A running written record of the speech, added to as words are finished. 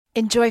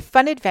Enjoy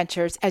fun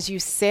adventures as you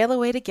sail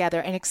away together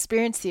and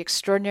experience the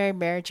extraordinary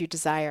marriage you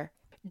desire.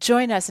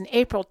 Join us in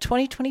April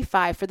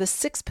 2025 for the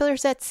Six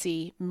Pillars at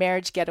Sea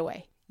Marriage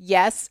Getaway.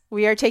 Yes,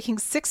 we are taking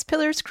 6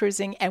 Pillars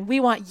cruising, and we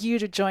want you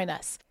to join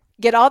us.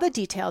 Get all the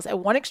details at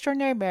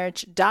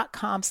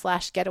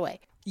oneextraordinarymarriage.com/getaway.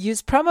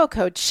 Use promo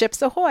code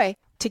SHIPSAHOY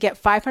to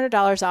get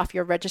 $500 off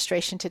your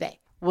registration today.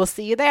 We'll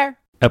see you there.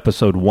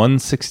 Episode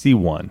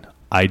 161,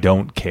 I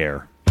Don't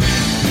Care.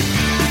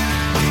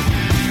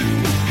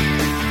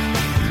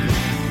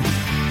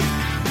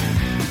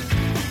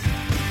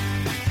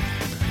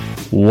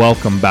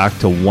 Welcome back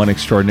to One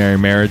Extraordinary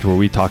Marriage, where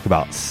we talk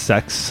about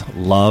sex,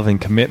 love,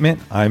 and commitment.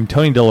 I'm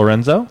Tony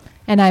DiLorenzo.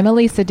 And I'm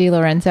Elisa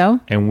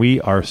DiLorenzo. And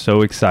we are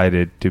so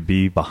excited to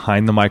be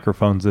behind the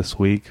microphones this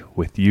week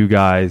with you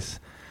guys.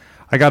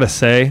 I got to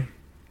say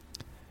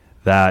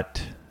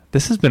that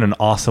this has been an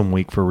awesome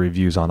week for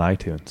reviews on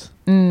iTunes.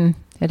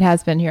 It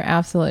has been. You're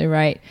absolutely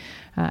right.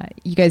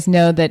 You guys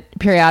know that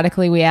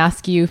periodically we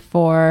ask you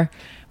to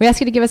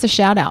give us a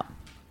shout out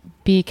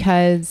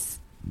because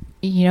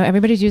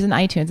everybody's using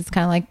iTunes. It's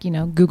kind of like,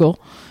 Google,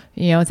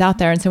 it's out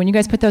there. And so when you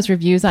guys put those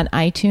reviews on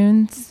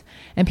iTunes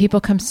and people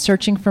come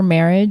searching for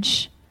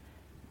marriage,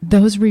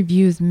 those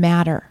reviews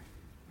matter.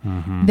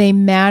 Mm-hmm. They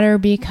matter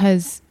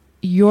because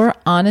your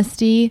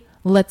honesty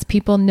lets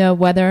people know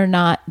whether or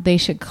not they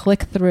should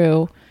click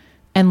through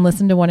and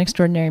listen to One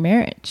Extraordinary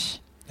Marriage.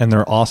 And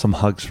they're awesome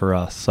hugs for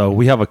us. So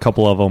we have a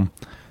couple of them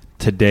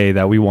today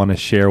that we want to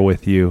share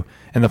with you.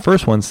 And the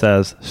first one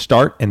says,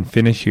 start and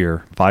finish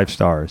here, 5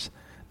 stars.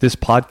 This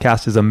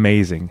podcast is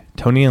amazing.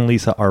 Tony and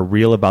Lisa are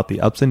real about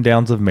the ups and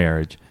downs of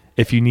marriage.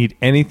 If you need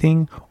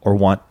anything or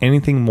want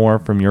anything more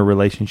from your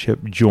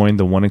relationship, join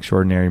the One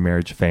Extraordinary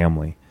Marriage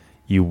family.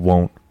 You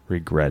won't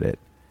regret it.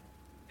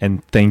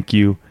 And thank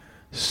you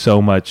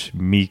so much,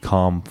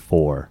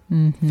 MeCom4.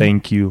 Mm-hmm.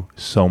 Thank you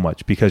so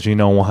much. Because you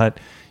know what?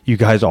 You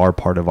guys are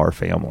part of our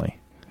family.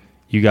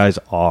 You guys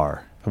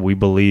are. We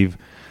believe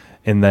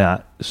in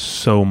that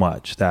so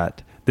much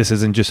that this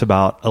isn't just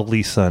about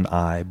Elisa and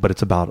I, but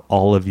it's about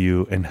all of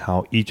you and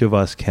how each of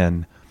us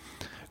can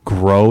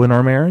grow in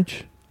our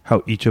marriage,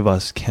 how each of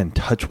us can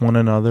touch one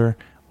another,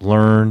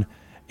 learn,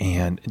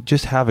 and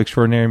just have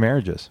extraordinary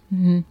marriages.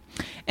 Mm-hmm.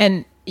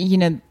 And,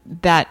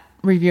 that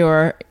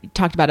reviewer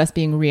talked about us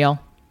being real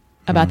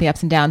about the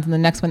ups and downs. And the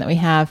next one that we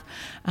have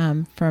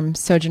from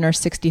Sojourner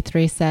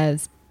 63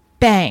 says,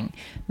 bang,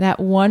 that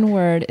one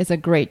word is a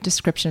great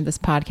description of this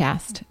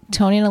podcast.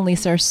 Tony and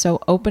Elisa are so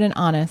open and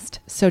honest,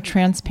 so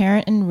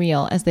transparent and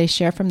real as they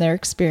share from their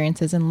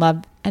experiences in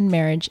love and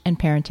marriage and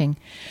parenting,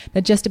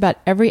 that just about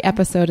every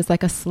episode is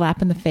like a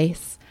slap in the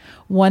face,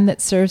 one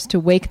that serves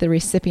to wake the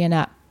recipient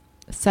up.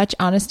 Such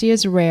honesty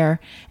is rare,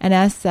 and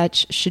as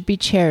such should be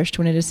cherished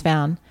when it is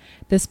found.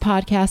 This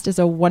podcast is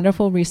a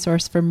wonderful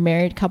resource for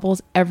married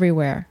couples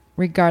everywhere,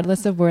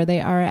 regardless of where they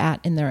are at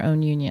in their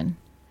own union.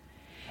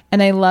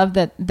 And I love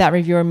that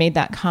reviewer made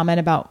that comment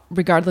about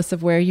regardless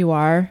of where you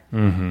are,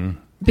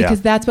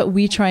 because that's what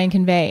we try and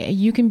convey.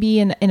 You can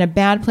be in a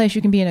bad place,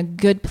 you can be in a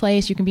good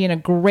place, you can be in a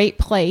great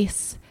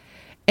place,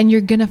 and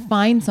you're going to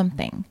find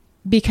something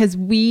because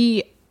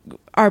we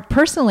are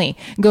personally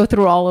go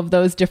through all of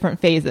those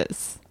different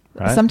phases,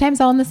 right? Sometimes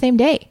all in the same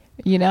day.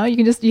 You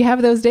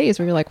have those days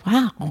where you're like,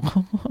 wow,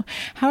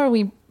 how are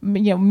we,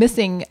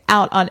 missing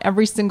out on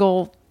every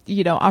single,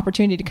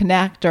 opportunity to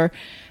connect, or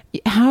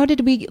how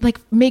did we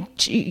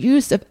make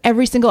use of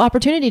every single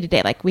opportunity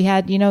today? Like we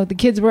had, the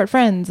kids were at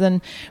friends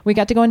and we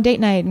got to go on date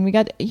night and we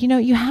got,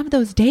 you have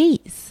those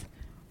days.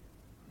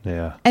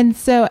 Yeah. And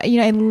so,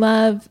 I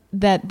love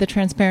that the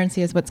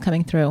transparency is what's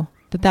coming through,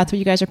 that's what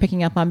you guys are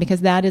picking up on,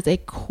 because that is a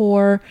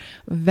core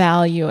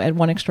value at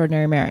One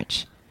Extraordinary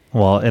Marriage.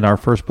 Well, in our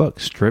first book,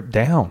 Strip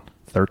Down,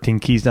 13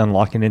 Keys to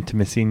Unlocking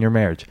Intimacy in Your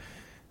Marriage.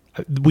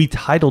 We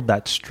titled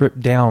that Strip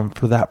Down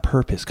for that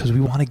purpose because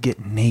we want to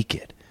get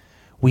naked.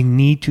 We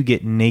need to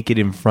get naked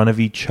in front of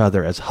each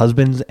other as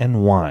husbands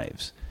and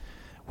wives.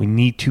 We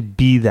need to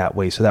be that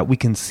way so that we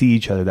can see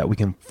each other, that we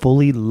can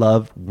fully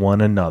love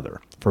one another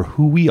for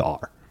who we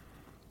are.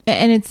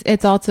 And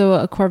it's also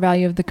a core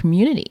value of the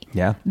community.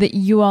 Yeah. That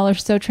you all are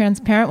so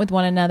transparent with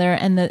one another,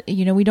 and that,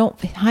 we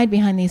don't hide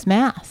behind these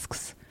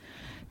masks.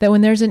 That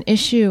when there's an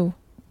issue,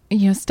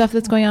 stuff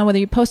that's going on, whether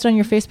you post it on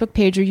your Facebook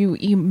page or you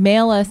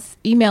email us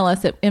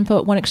at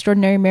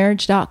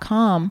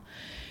info@oneextraordinarymarriage.com,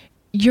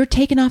 you're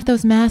taking off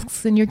those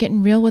masks and you're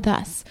getting real with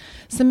us.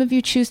 Some of you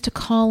choose to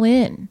call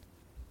in,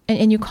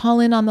 and you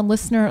call in on the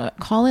listener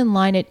call-in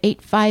line at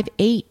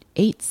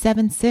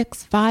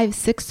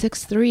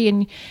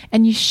 858-876-5663,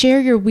 and you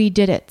share your we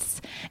did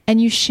it's,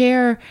 and you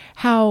share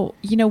how,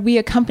 we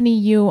accompany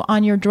you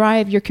on your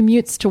drive, your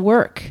commutes to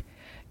work.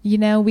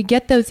 We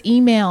get those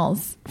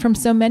emails from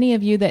so many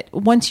of you that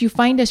once you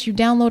find us, you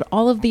download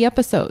all of the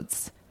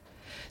episodes.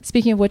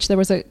 Speaking of which, there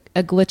was a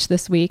glitch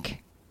this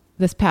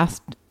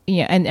past,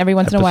 and every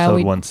once in a while,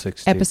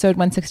 episode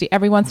 160.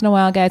 Every once in a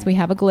while, guys, we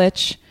have a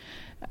glitch.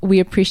 We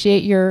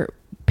appreciate your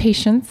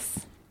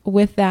patience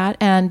with that.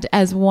 And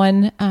as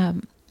one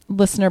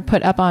listener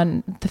put up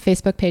on the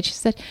Facebook page. He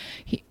said,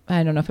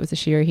 I don't know if it was a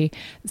she or he,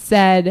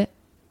 said,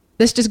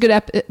 this is just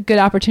good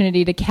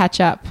opportunity to catch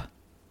up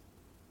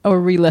or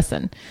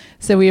re-listen.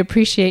 So we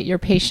appreciate your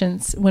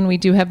patience when we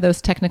do have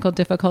those technical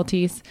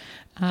difficulties.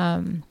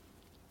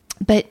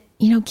 But,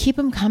 keep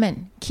them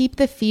coming. Keep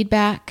the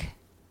feedback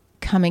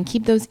coming.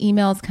 Keep those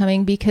emails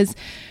coming because,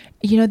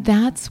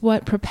 that's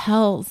what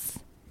propels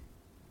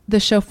the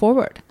show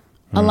forward.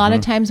 A lot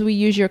of times we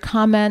use your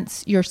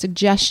comments, your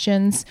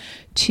suggestions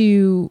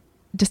to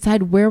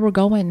decide where we're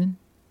going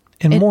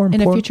in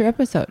a future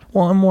episode.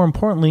 Well, and more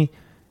importantly,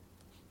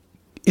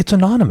 it's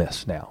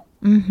anonymous now.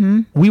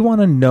 Mm-hmm. We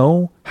want to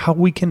know how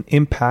we can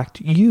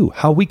impact you,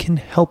 how we can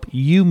help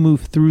you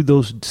move through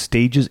those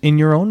stages in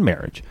your own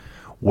marriage.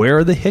 Where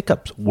are the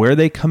hiccups? Where are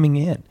they coming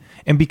in?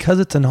 And because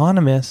it's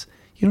anonymous,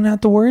 you don't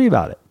have to worry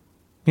about it.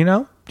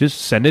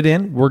 Just send it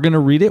in. We're going to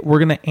read it. We're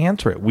going to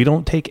answer it. We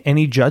don't take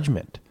any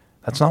judgment.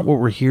 That's not what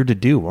we're here to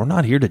do. We're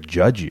not here to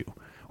judge you.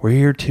 We're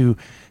here to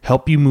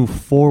help you move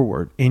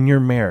forward in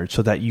your marriage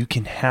so that you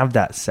can have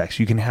that sex,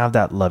 you can have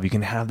that love, you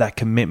can have that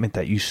commitment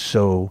that you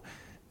so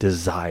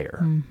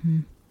desire. Mm-hmm.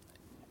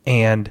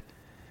 And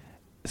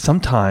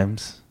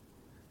sometimes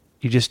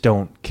you just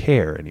don't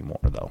care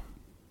anymore, though.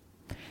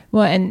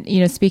 Well,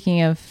 and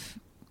speaking of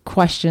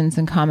questions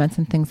and comments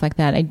and things like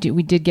that,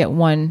 we did get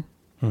one.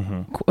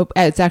 Mm-hmm.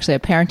 It's actually a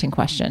parenting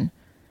question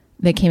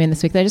that came in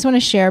this week that I just want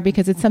to share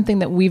because it's something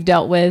that we've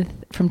dealt with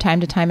from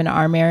time to time in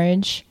our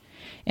marriage.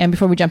 And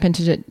before we jump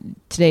into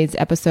today's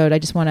episode, I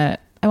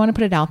want to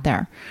put it out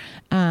there.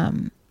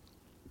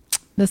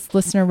 This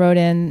listener wrote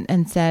in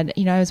and said,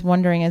 I was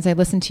wondering as I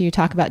listened to you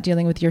talk about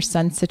dealing with your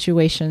son's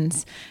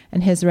situations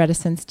and his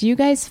reticence, do you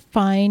guys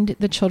find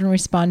the children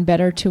respond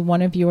better to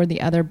one of you or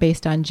the other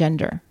based on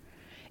gender?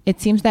 It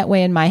seems that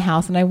way in my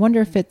house, and I wonder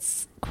if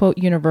it's, quote,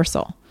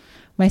 universal.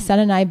 My son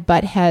and I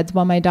butt heads,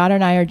 while my daughter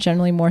and I are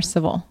generally more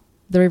civil.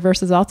 The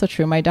reverse is also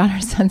true. My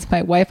daughter sends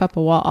my wife up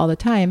a wall all the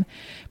time,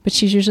 but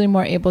she's usually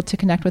more able to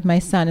connect with my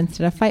son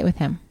instead of fight with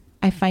him.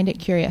 I find it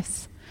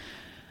curious.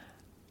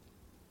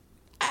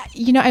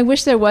 I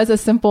wish there was a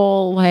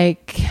simple,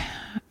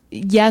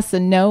 yes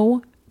and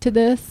no to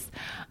this.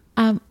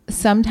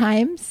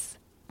 Sometimes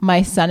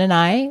my son and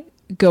I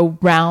go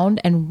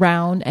round and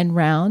round and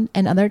round,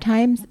 and other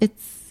times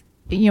it's,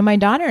 my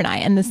daughter and I,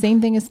 and the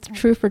same thing is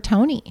true for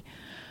Tony.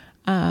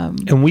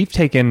 And we've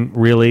taken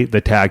really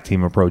the tag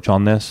team approach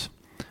on this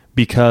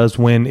because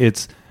when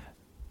it's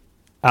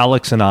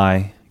Alex and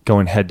I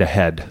going head to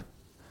head,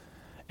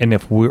 and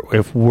if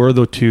we're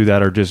the two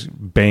that are just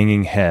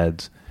banging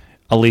heads,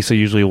 Elisa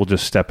usually will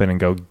just step in and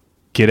go,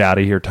 get out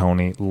of here,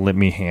 Tony, let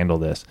me handle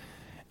this,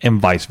 and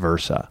vice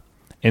versa.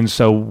 And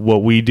so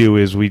what we do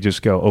is we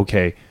just go,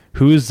 okay,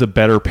 who is the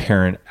better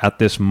parent at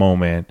this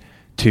moment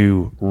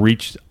to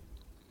reach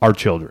our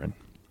children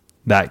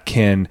that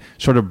can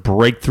sort of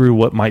break through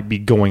what might be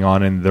going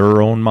on in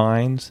their own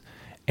minds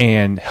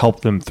and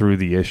help them through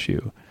the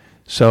issue.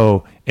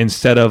 So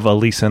instead of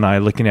Elisa and I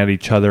looking at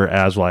each other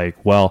as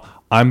well,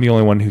 I'm the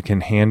only one who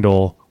can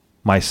handle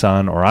my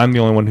son, or I'm the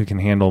only one who can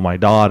handle my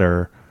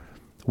daughter,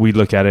 we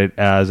look at it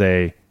as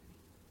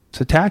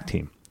it's a tag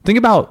team. Think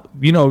about,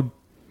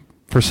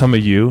 for some of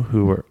you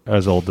who are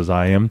as old as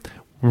I am,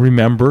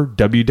 remember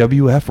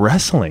WWF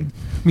wrestling.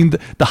 I mean,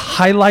 the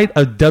highlight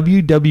of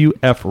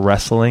WWF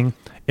wrestling,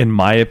 in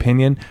my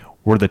opinion,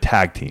 were the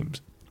tag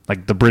teams,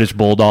 like the British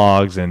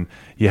Bulldogs, and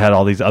you had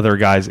all these other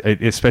guys,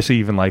 especially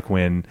even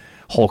when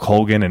Hulk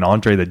Hogan and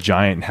Andre the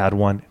Giant had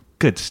one.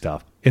 Good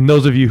stuff. And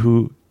those of you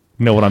who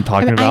know what I'm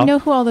talking about. I know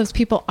who all those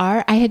people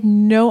are. I had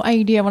no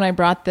idea when I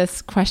brought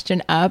this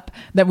question up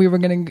that we were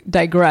going to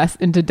digress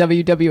into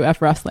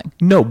WWF wrestling.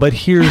 No, but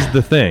here's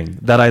the thing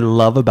that I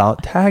love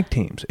about tag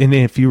teams. And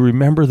if you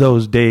remember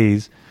those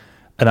days,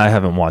 and I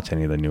haven't watched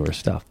any of the newer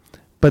stuff,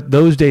 but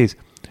those days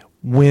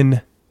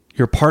when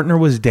your partner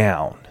was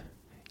down,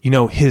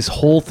 his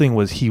whole thing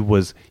was he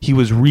was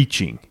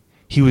reaching.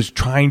 He was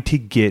trying to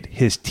get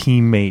his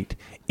teammate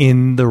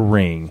in the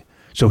ring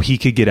so he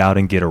could get out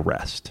and get a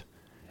rest.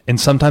 And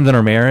sometimes in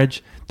our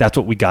marriage, that's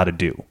what we got to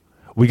do.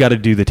 We got to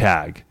do the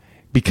tag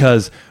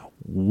because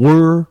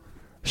we're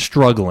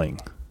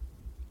struggling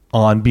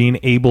on being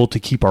able to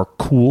keep our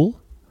cool,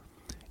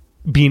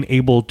 being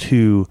able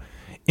to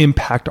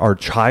impact our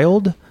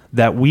child,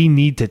 that we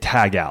need to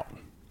tag out.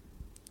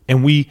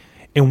 And we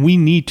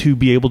need to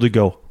be able to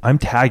go, I'm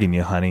tagging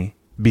you, honey,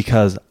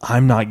 because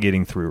I'm not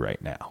getting through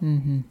right now.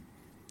 Mm-hmm.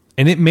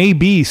 And it may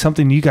be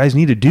something you guys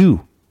need to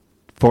do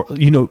for,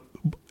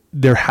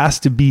 there has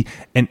to be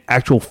an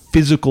actual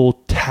physical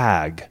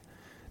tag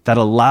that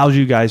allows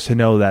you guys to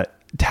know that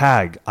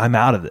tag, I'm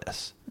out of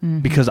this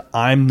because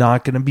I'm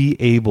not going to be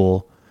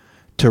able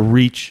to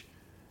reach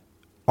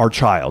our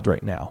child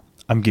right now.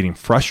 I'm getting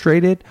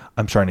frustrated.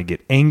 I'm starting to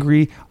get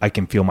angry. I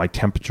can feel my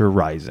temperature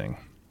rising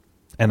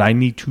and I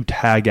need to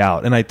tag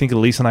out. And I think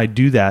Elisa and I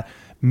do that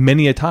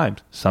many a times.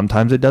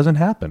 Sometimes it doesn't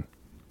happen.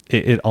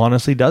 It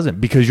honestly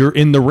doesn't, because you're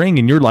in the ring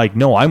and you're like,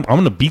 no, I'm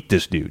going to beat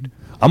this dude.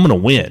 I'm going to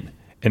win.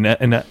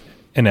 And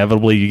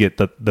inevitably you get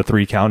the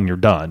 3 count and you're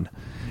done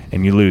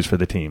and you lose for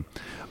the team.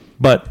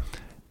 But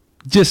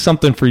just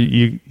something for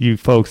you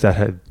folks that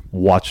have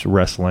watched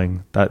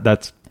wrestling.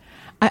 That's.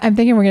 I'm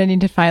thinking we're going to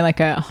need to find like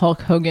a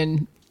Hulk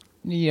Hogan,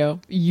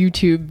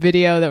 YouTube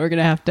video that we're going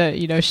to have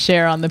to,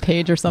 share on the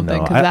page or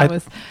something. No,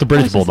 the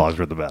British Bulldogs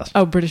were the best.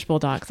 Oh, British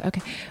Bulldogs.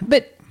 Okay.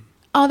 But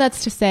all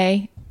that's to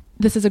say,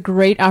 this is a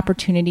great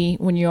opportunity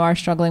when you are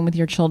struggling with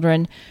your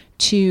children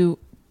to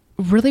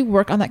really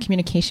work on that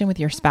communication with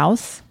your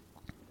spouse.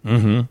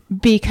 Mm-hmm.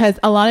 Because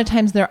a lot of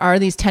times there are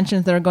these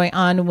tensions that are going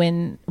on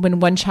when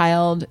one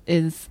child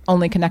is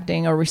only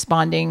connecting or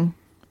responding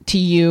to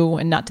you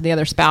and not to the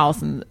other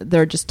spouse, and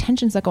there are just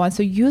tensions that go on.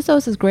 So use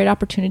those as great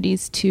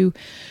opportunities to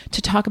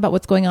talk about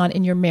what's going on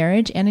in your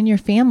marriage and in your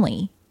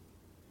family.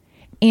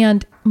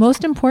 And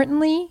most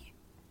importantly,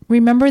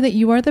 remember that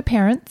you are the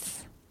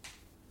parents.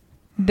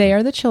 They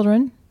are the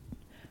children.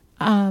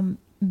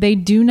 They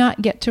do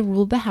not get to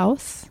rule the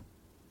house.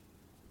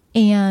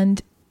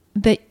 And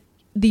that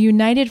the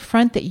united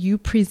front that you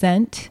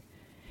present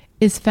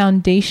is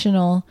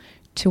foundational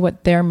to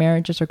what their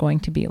marriages are going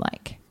to be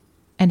like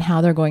and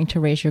how they're going to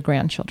raise your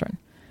grandchildren.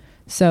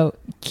 So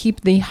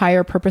keep the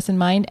higher purpose in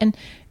mind, and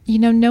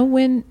know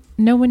when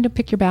to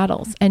pick your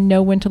battles, and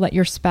know when to let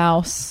your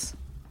spouse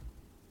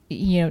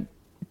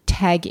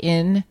tag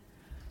in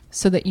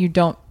so that you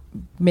don't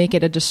make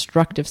it a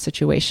destructive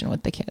situation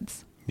with the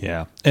kids.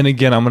 Yeah. And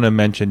again, I'm going to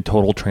mention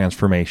total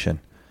transformation.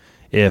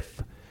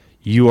 If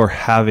you are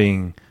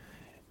having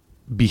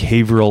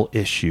behavioral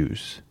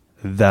issues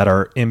that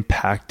are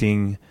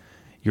impacting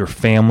your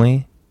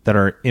family, that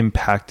are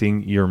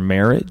impacting your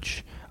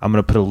marriage, I'm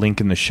going to put a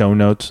link in the show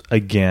notes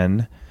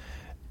again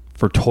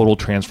for total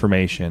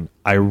transformation.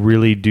 I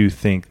really do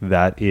think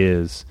that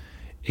is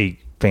a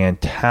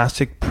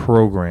fantastic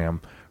program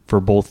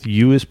for both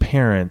you as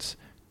parents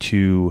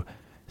to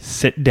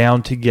sit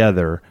down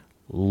together,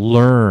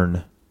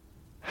 learn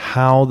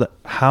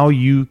how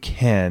you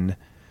can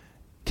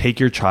take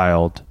your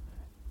child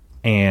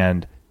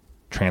and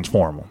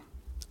transform them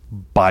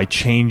by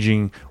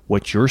changing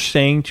what you're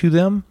saying to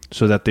them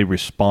so that they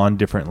respond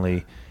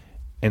differently,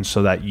 and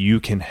so that you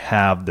can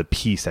have the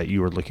peace that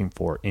you are looking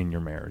for in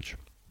your marriage.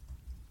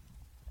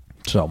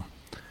 So,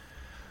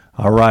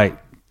 all right,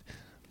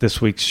 this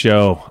week's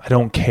show, I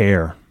don't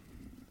care.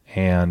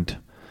 And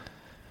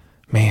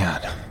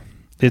man,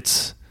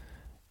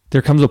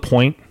 there comes a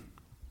point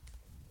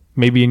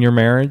maybe in your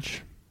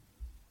marriage,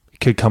 it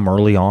could come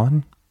early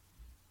on,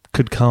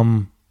 could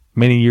come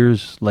many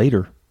years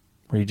later,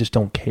 where you just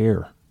don't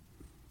care,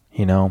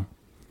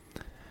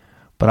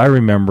 But I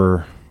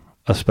remember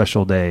a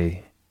special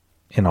day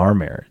in our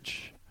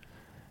marriage,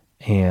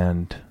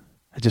 and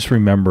I just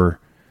remember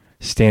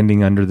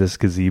standing under this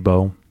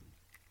gazebo,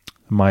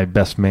 my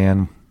best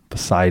man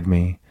beside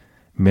me,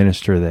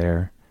 minister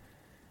there,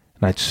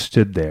 and I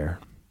stood there,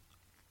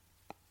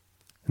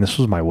 and this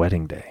was my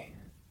wedding day,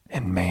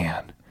 and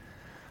man,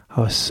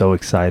 I was so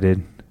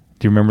excited.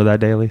 Do you remember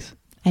that day, Elise?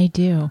 I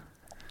do.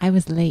 I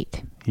was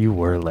late. You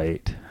were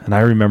late. And I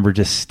remember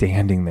just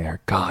standing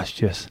there,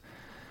 just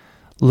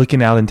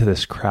looking out into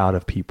this crowd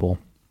of people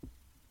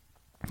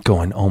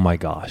going, oh my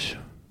gosh,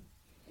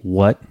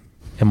 what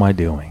am I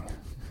doing?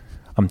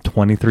 I'm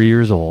 23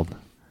 years old,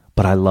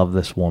 but I love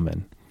this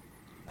woman.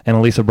 And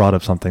Elisa brought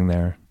up something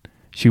there.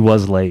 She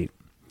was late.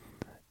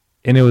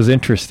 And it was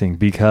interesting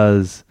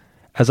because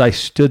as I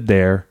stood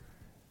there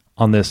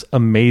on this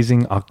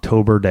amazing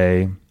October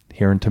day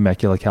here in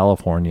Temecula,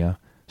 California,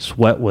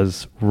 sweat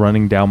was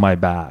running down my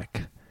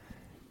back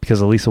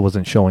because Elisa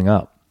wasn't showing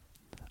up.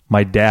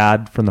 My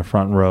dad from the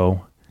front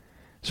row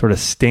sort of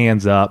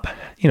stands up,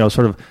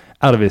 sort of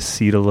out of his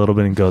seat a little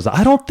bit and goes,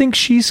 I don't think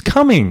she's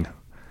coming.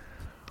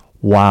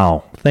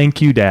 Wow.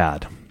 Thank you,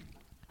 Dad.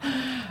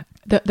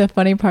 The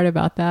funny part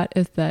about that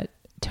is that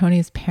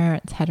Tony's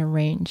parents had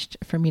arranged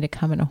for me to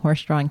come in a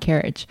horse-drawn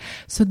carriage.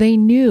 So they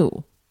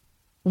knew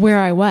where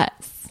I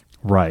was.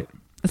 Right.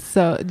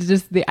 So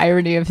just the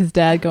irony of his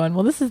dad going,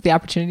 well, this is the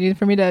opportunity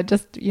for me to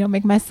just,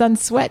 make my son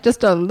sweat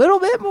just a little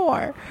bit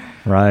more.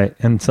 Right.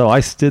 And so I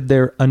stood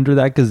there under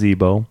that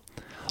gazebo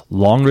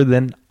longer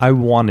than I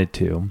wanted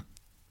to.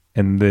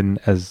 And then,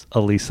 as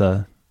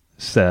Elisa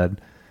said,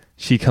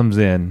 she comes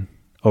in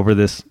over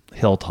this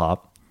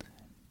hilltop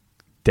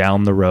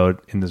down the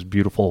road in this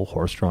beautiful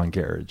horse-drawn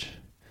carriage.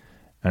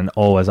 And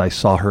as I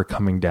saw her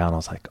coming down, I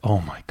was like, oh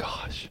my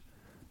gosh,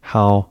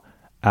 how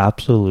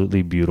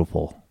absolutely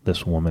beautiful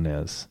this woman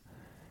is.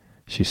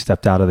 She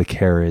stepped out of the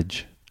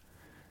carriage.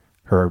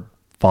 Her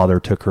father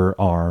took her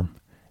arm,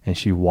 and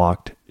she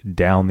walked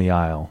down the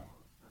aisle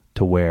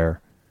to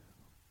where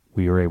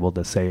we were able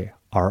to say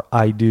our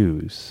I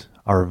do's,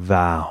 our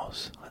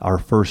vows, our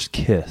first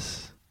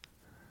kiss.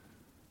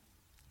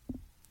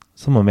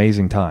 Some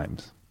amazing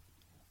times.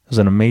 It was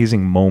an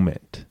amazing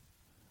moment.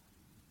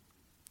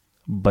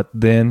 But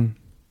then,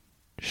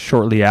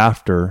 shortly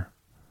after,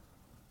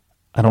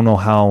 I don't know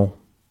how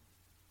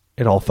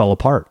it all fell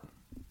apart.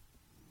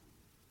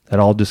 It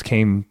all just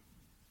came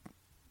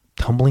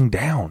tumbling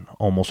down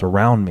almost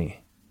around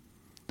me.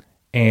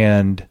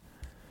 And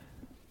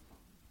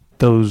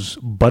those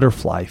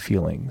butterfly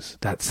feelings,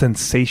 that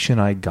sensation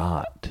I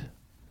got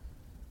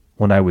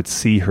when I would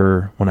see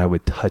her, when I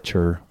would touch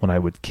her, when I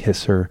would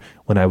kiss her,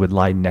 when I would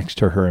lie next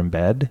to her in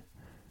bed,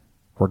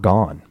 were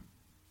gone.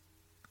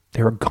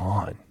 They were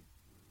gone.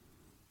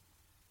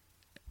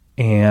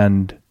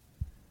 And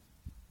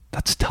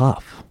that's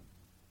tough.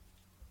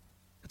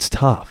 It's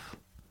tough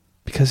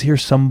because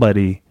here's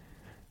somebody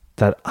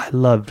that I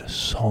loved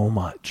so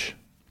much,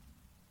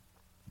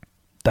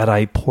 that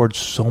I poured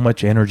so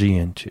much energy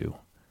into,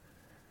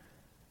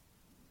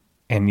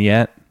 and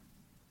yet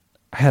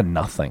I had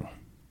nothing.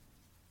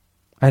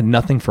 I had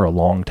nothing for a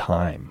long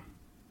time.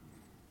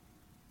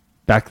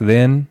 Back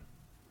then,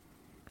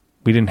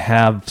 we didn't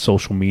have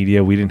social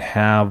media. We didn't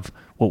have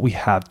what we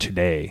have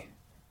today.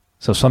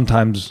 So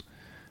sometimes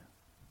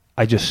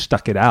I just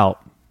stuck it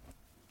out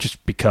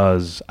just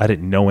because I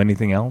didn't know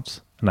anything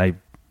else. And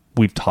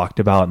we've talked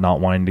about not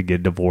wanting to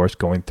get divorced,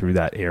 going through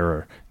that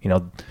era,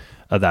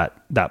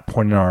 that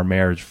point in our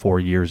marriage 4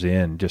 years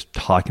in, just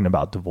talking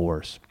about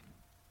divorce.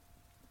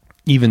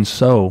 Even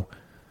so,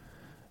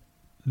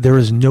 there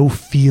is no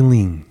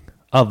feeling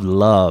of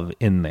love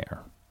in there.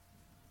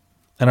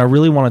 And I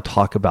really want to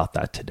talk about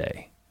that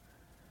today,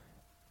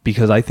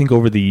 because I think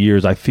over the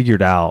years I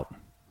figured out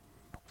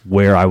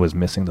where I was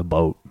missing the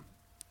boat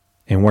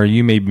and where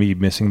you may be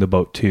missing the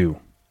boat too,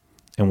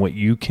 and what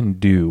you can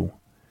do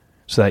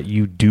so that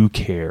you do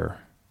care,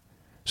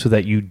 so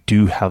that you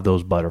do have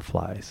those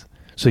butterflies,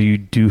 so you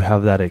do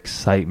have that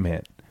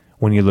excitement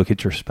when you look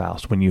at your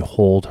spouse, when you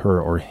hold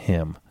her or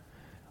him,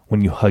 when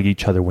you hug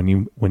each other, when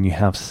you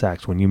have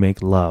sex, when you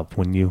make love,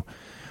 when you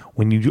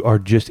are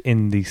just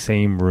in the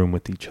same room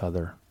with each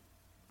other.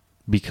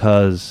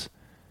 Because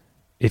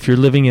if you're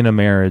living in a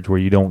marriage where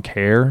you don't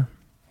care,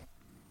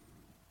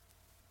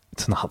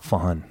 it's not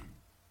fun.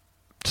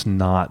 It's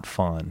not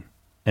fun.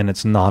 And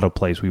it's not a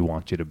place we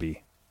want you to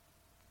be.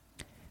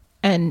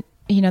 And,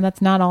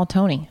 that's not all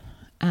Tony.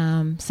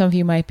 Some of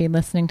you might be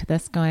listening to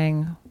this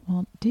going,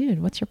 well,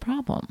 dude, what's your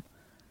problem?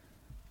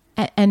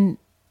 And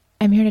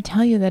I'm here to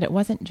tell you that it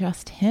wasn't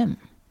just him.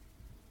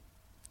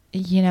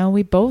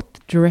 We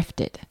both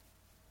drifted.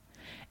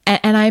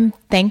 And I'm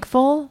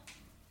thankful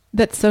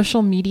that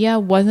social media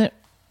wasn't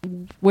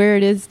where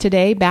it is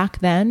today back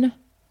then,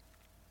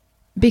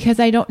 because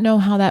I don't know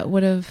how that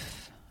would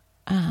have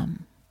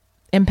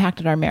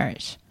impacted our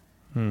marriage.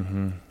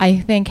 Mm-hmm. I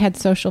think had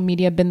social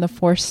media been the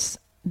force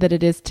that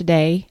it is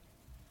today,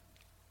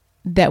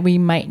 that we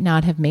might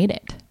not have made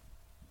it,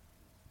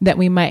 that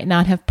we might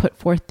not have put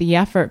forth the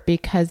effort,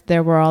 because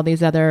there were all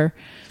these other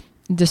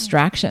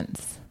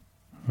distractions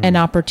and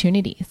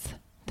opportunities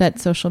that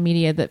social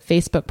media, that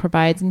Facebook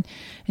provides. And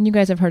you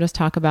guys have heard us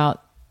talk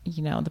about,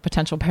 the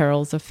potential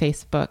perils of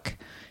Facebook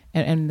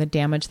and the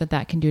damage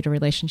that can do to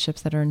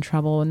relationships that are in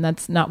trouble. And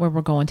that's not where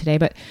we're going today,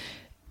 but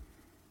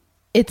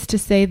it's to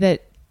say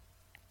that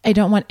I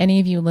don't want any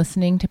of you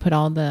listening to put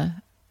all the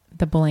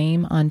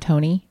blame on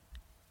Tony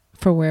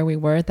for where we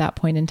were at that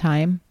point in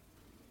time,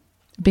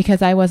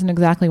 because I wasn't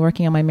exactly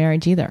working on my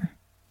marriage either.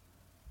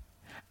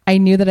 I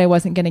knew that I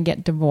wasn't going to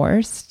get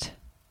divorced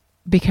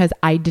because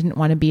I didn't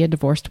want to be a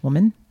divorced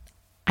woman.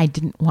 I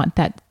didn't want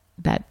that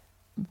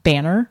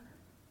banner.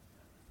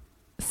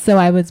 So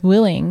I was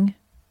willing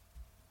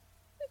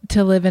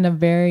to live in a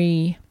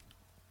very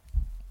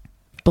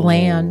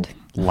bland,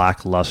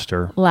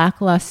 lackluster,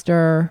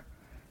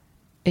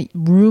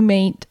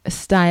 roommate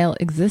style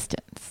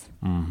existence.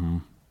 Mm-hmm.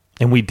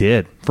 And we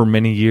did for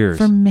many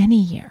years.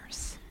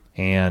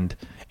 And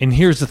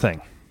here's the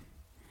thing.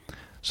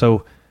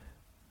 So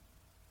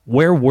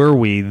where were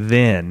we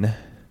then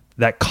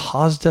that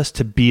caused us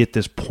to be at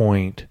this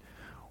point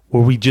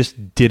where we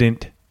just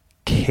didn't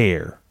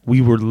care? We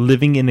were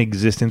living in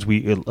existence.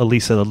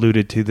 Elisa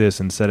alluded to this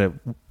and said it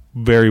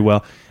very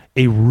well.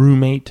 A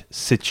roommate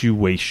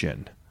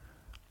situation.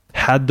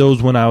 Had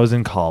those when I was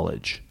in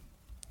college.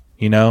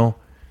 You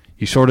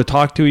sort of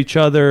talked to each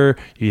other.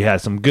 You had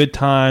some good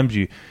times.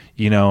 You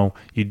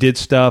did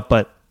stuff.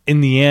 But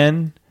in the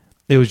end,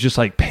 it was just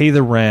like pay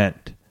the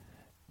rent.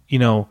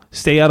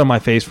 Stay out of my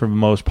face for the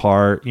most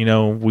part.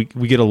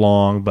 We get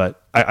along,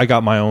 but I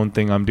got my own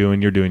thing I'm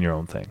doing. You're doing your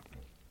own thing.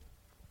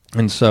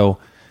 And so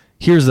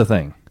here's the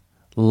thing.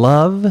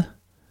 Love,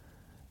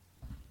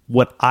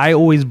 what I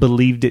always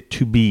believed it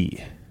to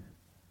be,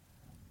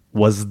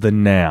 was the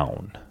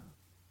noun,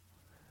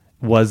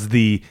 was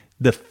the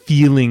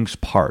feelings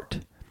part.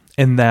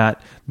 And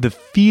that the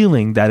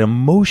feeling, that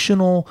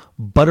emotional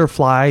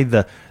butterfly,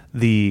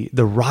 the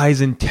rise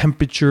in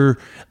temperature,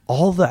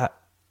 all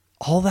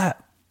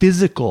that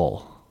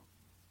physical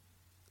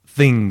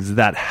things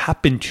that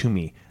happened to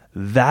me,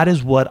 that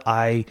is what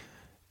I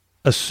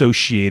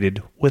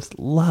associated with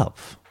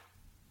love.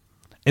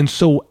 And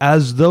so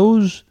as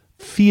those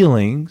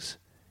feelings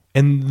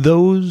and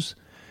those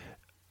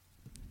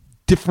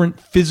different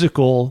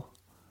physical,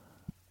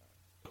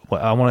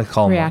 what I want to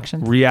call them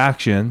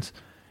reactions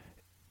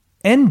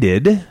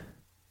ended,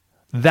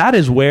 that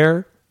is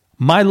where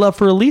my love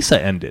for Elisa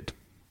ended.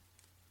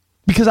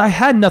 Because I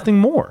had nothing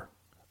more.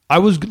 I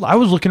was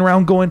looking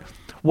around going,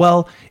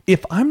 well,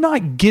 if I'm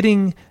not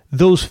getting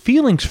those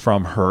feelings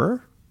from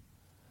her,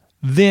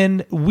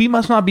 then we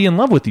must not be in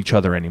love with each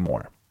other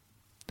anymore.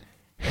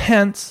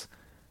 Hence,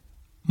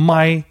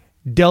 my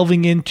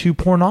delving into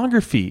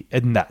pornography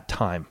in that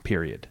time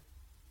period.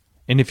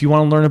 And if you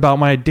want to learn about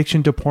my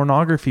addiction to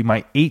pornography,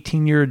 my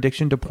 18-year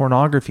addiction to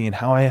pornography and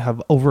how I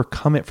have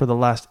overcome it for the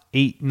last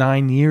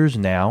 8-9 years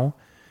now,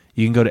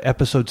 you can go to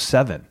episode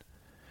 7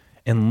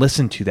 and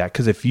listen to that.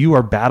 Because if you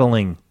are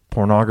battling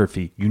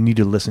pornography, you need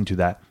to listen to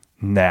that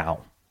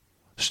now.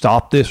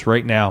 Stop this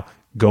right now.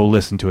 Go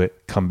listen to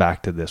it. Come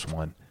back to this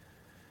one.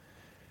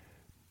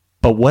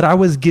 But what I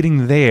was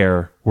getting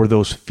there were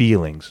those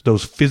feelings,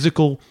 those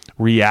physical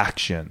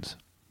reactions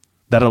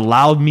that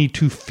allowed me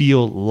to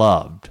feel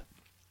loved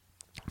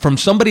from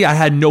somebody I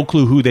had no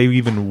clue who they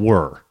even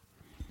were,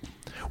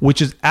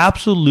 which is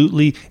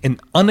absolutely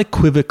and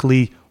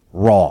unequivocally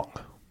wrong.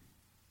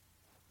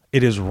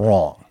 It is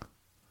wrong.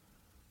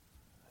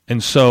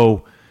 And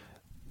so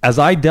as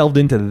I delved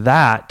into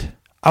that,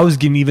 I was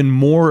getting even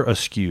more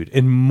askewed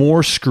and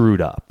more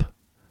screwed up.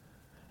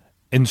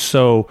 And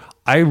so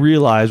I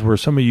realized where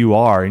some of you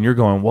are, and you're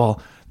going, well,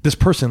 this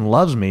person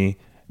loves me,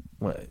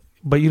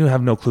 but you don't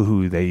have no clue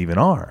who they even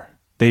are.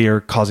 They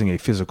are causing a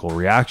physical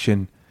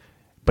reaction,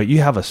 but you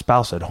have a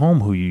spouse at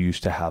home who you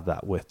used to have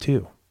that with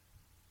too.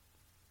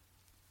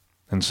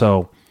 And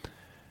so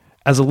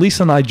as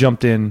Elisa and I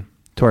jumped in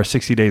to our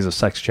 60 Days of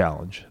Sex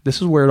Challenge,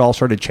 this is where it all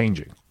started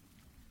changing.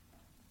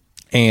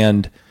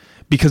 And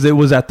because it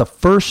was at the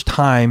first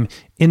time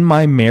in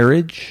my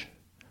marriage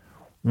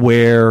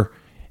where,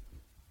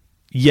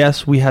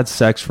 yes, we had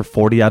sex for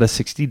 40 out of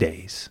 60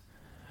 days.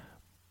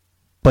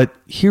 But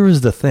here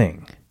is the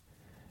thing.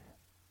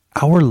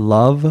 Our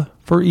love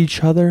for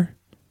each other,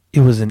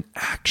 it was an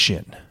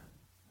action.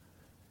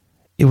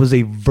 It was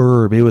a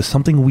verb. It was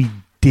something we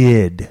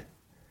did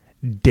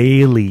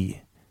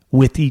daily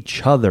with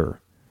each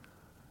other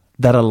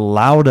that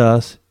allowed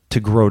us to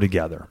grow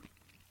together.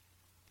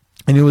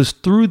 And it was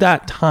through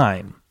that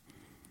time,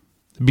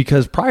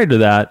 because prior to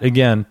that,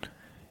 again,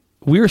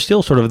 we were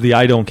still sort of the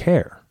I don't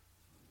care.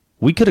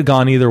 We could have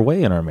gone either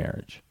way in our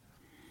marriage.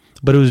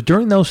 But it was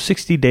during those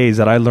 60 days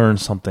that I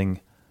learned something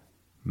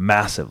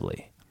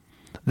massively.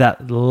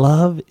 That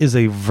love is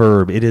a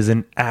verb. It is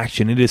an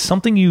action. It is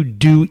something you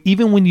do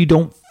even when you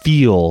don't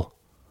feel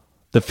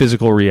the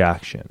physical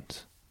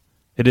reactions.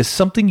 It is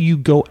something you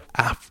go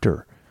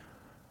after.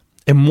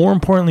 And more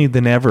importantly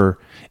than ever,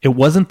 it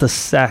wasn't the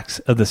sex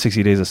of the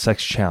 60 Days of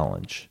Sex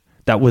Challenge.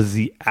 That was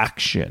the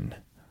action.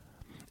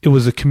 It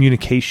was a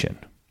communication.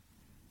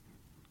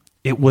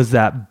 It was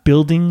that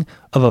building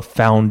of a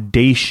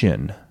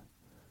foundation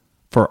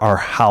for our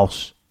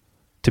house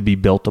to be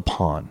built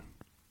upon.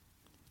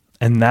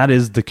 And that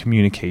is the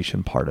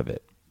communication part of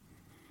it.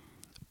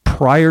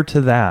 Prior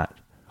to that,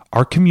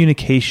 our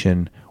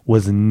communication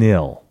was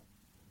nil.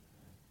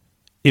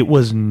 It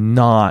was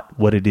not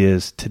what it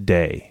is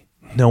today.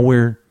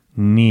 Nowhere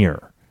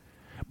near.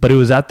 But it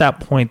was at that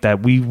point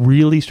that we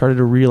really started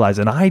to realize,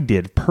 and I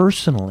did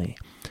personally,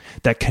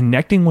 that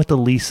connecting with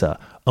Elisa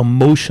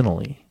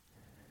emotionally,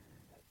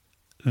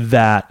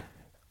 that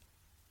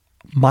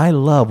my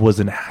love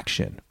was an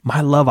action. My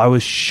love, I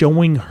was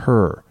showing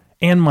her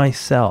and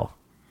myself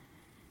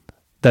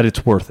that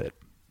it's worth it.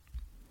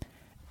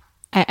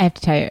 I have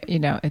to tell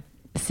you,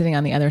 sitting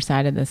on the other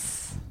side of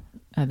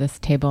this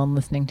table and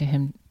listening to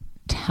him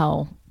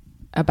tell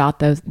about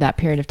that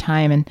period of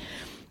time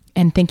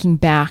and thinking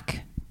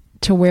back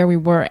to where we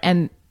were.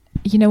 And,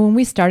 when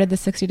we started the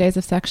 60 Days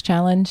of Sex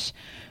Challenge,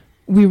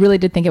 we really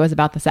did think it was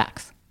about the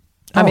sex.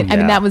 I mean,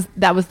 that was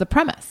the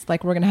premise.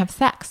 Like, we're going to have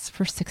sex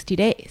for 60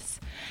 days.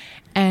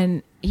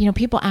 And,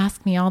 people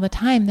ask me all the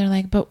time, they're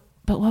like, but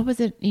what was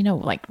it?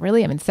 Like,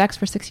 really? I mean, sex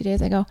for 60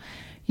 days? I go,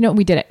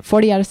 we did it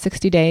 40 out of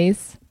 60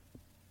 days.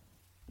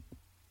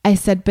 I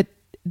said, but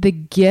the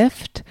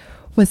gift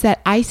was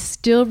that I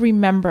still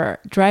remember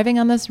driving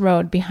on this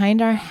road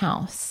behind our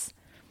house.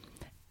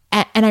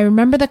 And I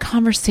remember the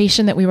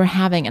conversation that we were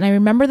having. And I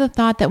remember the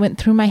thought that went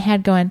through my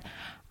head going,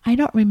 I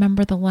don't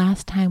remember the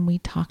last time we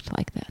talked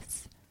like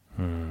this.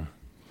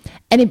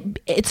 And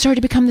it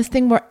started to become this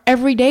thing where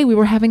every day we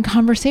were having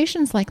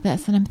conversations like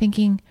this. And I'm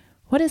thinking,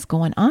 what is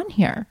going on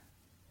here?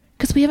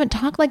 Because we haven't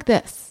talked like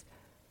this.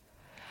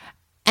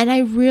 And I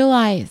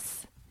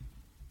realize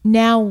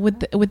now with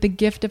the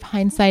gift of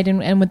hindsight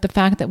and with the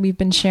fact that we've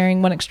been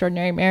sharing One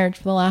Extraordinary Marriage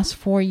for the last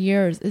 4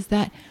 years is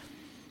that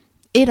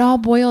it all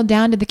boiled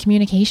down to the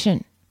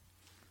communication.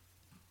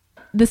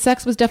 The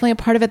sex was definitely a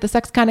part of it. The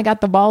sex kind of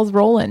got the balls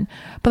rolling.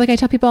 But like I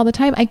tell people all the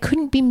time, I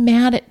couldn't be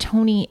mad at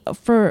Tony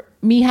for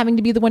me having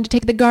to be the one to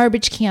take the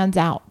garbage cans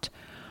out,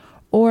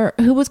 or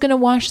who was going to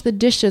wash the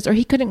dishes, or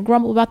he couldn't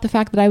grumble about the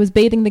fact that I was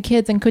bathing the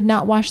kids and could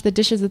not wash the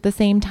dishes at the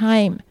same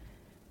time.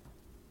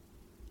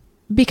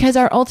 Because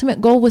our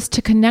ultimate goal was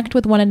to connect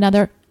with one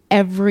another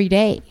every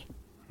day.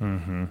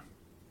 Mm-hmm.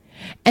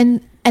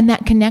 And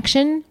that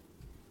connection,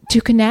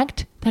 to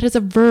connect, that is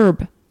a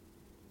verb.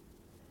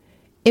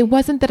 It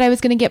wasn't that I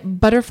was going to get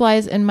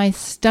butterflies in my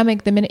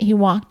stomach the minute he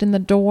walked in the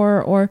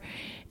door, or,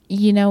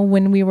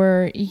 when we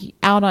were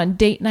out on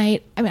date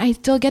night. I mean, I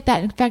still get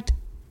that. In fact,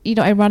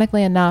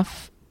 ironically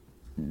enough,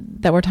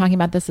 that we're talking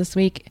about this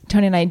week,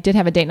 Tony and I did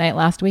have a date night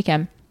last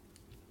weekend,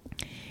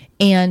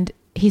 and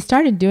he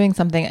started doing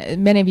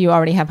something. Many of you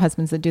already have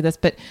husbands that do this,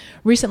 but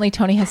recently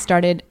Tony has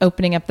started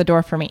opening up the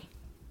door for me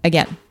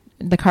again,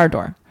 the car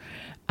door.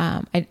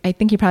 I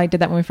think he probably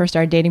did that when we first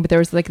started dating, but there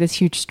was like this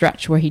huge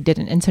stretch where he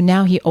didn't. And so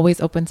now he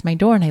always opens my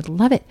door and I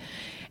love it.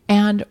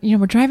 And,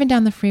 we're driving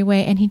down the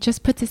freeway and he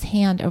just puts his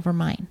hand over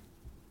mine.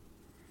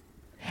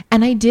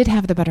 And I did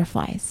have the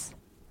butterflies.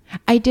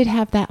 I did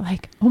have that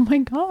like, oh my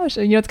gosh.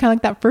 And, it's kind of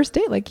like that first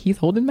date, like he's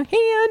holding my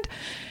hand.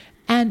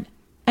 And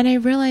I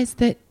realized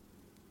that,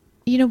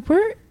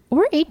 we're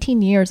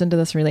 18 years into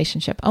this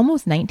relationship,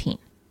 almost 19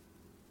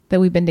 that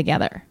we've been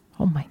together.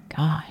 Oh my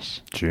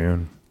gosh.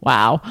 June.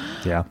 Wow.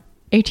 Yeah.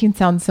 18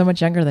 sounds so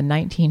much younger than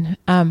 19.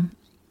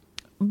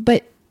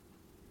 But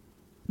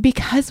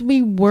because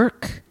we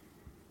work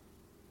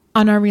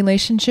on our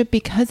relationship,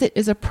 because it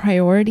is a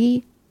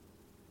priority,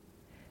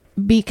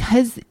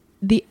 because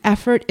the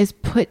effort is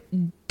put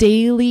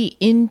daily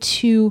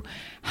into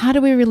how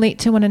do we relate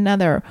to one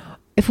another.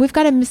 If we've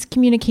got a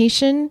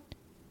miscommunication,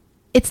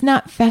 it's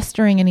not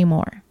festering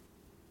anymore.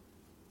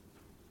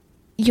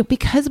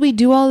 Because we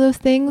do all those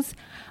things,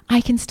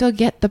 I can still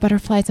get the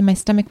butterflies in my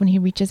stomach when he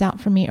reaches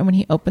out for me, or when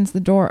he opens the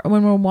door, or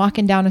when we're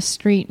walking down a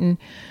street and,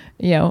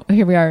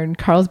 here we are in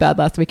Carlsbad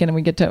last weekend and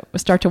we get to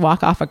start to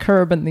walk off a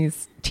curb and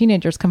these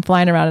teenagers come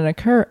flying around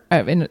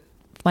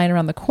flying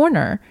around the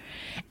corner.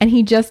 And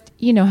he just,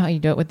 how you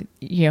do it with,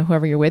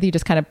 whoever you're with, you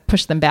just kind of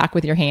push them back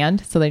with your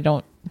hand so they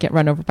don't get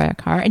run over by a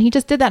car. And he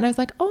just did that. And I was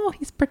like, oh,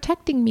 he's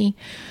protecting me.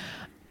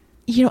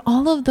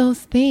 All of those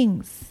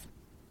things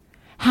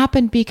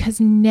happened because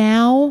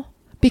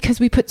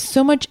we put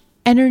so much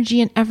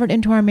energy and effort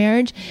into our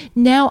marriage,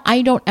 now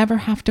I don't ever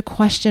have to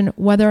question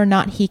whether or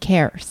not he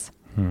cares.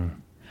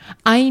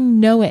 I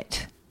know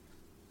it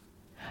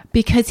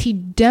because he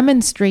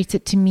demonstrates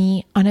it to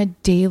me on a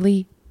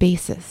daily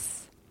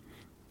basis.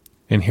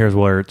 And here's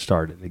where it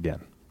started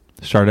again.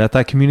 Started at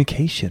that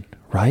communication,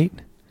 right?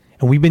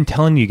 And we've been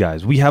telling you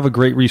guys, we have a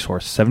great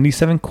resource,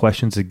 77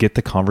 questions to get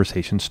the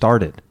conversation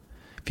started.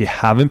 If you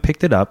haven't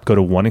picked it up, go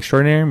to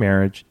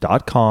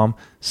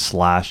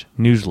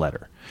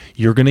oneextraordinarymarriage.com/newsletter.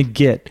 You're going to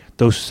get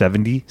those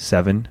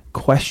 77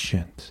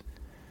 questions.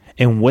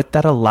 And what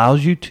that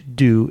allows you to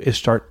do is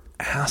start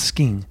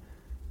asking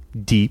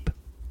deep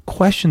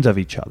questions of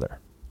each other,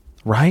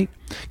 right?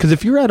 Because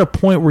if you're at a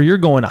point where you're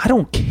going, I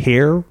don't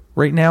care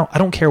right now. I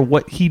don't care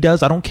what he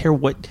does. I don't care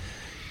what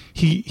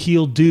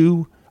he'll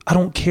do. I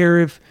don't care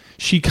if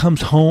she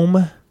comes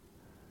home.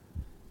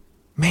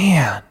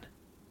 Man,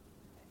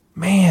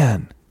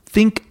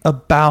 think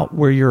about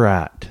where you're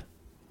at.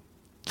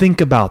 Think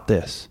about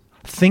this.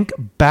 Think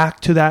back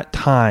to that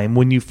time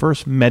when you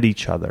first met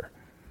each other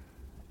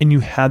and you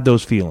had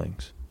those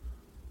feelings.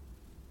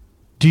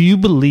 Do you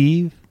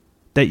believe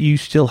that you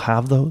still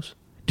have those?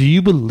 Do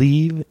you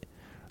believe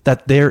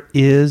that there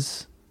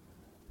is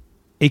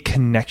a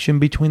connection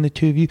between the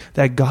two of you,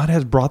 that God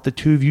has brought the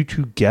two of you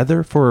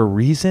together for a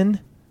reason?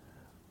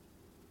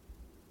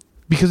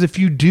 Because if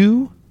you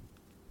do,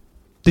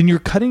 then you're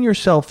cutting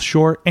yourself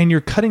short and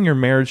you're cutting your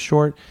marriage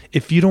short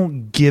if you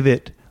don't give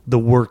it the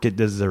work it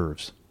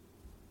deserves.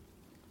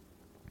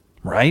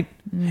 Right?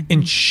 Mm-hmm.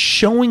 And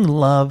showing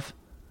love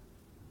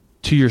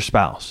to your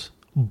spouse,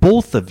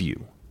 both of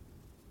you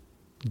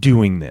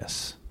doing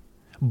this,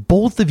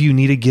 both of you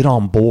need to get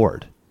on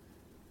board.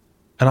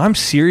 And I'm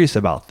serious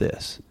about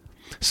this.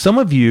 Some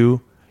of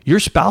you, your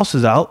spouse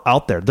is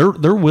out there.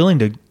 They're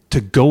willing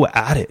to go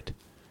at it.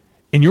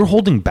 And you're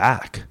holding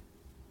back.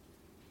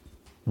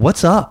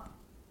 What's up?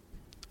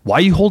 Why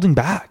are you holding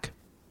back?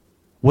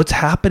 What's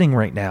happening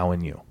right now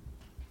in you?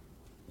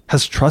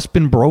 Has trust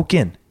been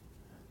broken?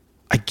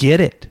 I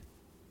get it.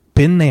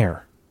 Been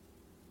there.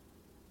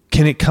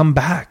 Can it come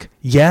back?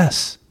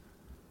 Yes.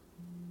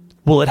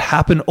 Will it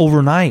happen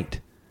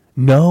overnight?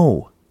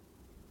 No.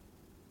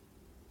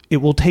 It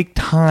will take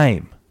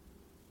time.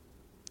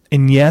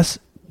 And yes,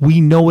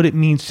 we know what it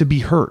means to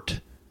be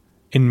hurt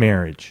in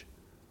marriage.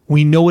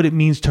 We know what it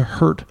means to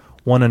hurt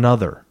one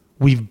another.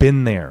 We've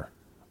been there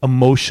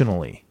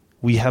emotionally.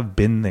 We have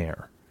been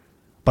there.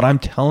 But I'm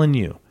telling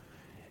you,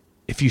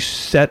 if you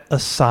set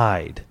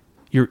aside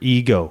your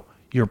ego,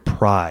 your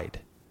pride,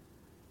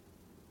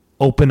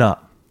 open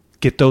up,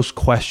 get those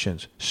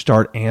questions,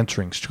 start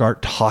answering,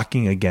 start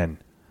talking again.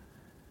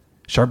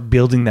 Start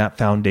building that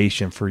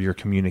foundation for your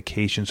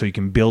communication so you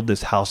can build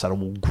this house that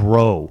will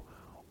grow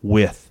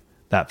with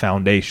that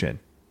foundation.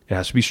 It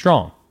has to be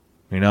strong,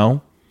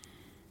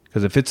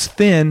 because if it's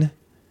thin,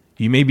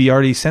 you may be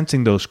already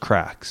sensing those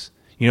cracks.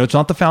 It's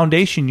not the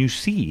foundation you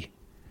see,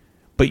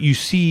 but you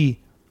see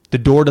the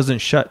door doesn't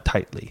shut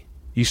tightly.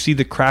 You see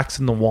the cracks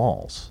in the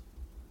walls.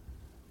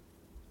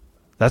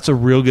 That's a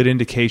real good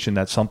indication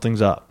that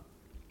something's up.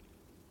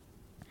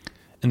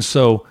 And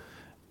so,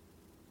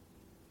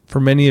 for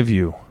many of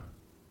you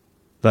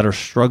that are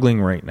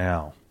struggling right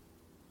now,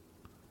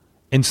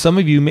 and some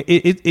of you,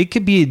 it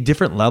could be at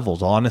different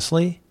levels,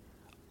 honestly.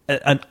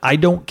 An I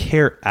don't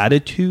care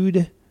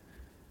attitude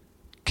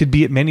could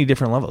be at many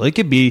different levels. It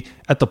could be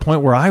at the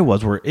point where I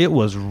was, where it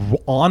was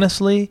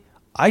honestly,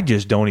 I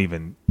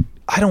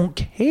don't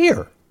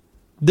care.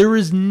 There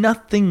is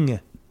nothing.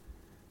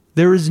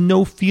 There is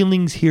no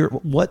feelings here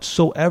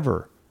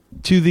whatsoever.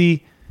 To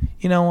the,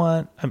 you know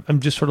what? I'm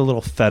just sort of a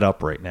little fed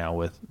up right now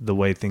with the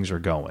way things are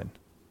going.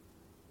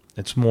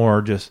 It's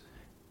more just,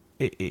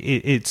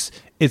 it's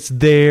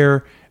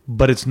there,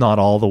 but it's not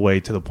all the way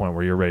to the point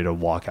where you're ready to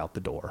walk out the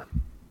door.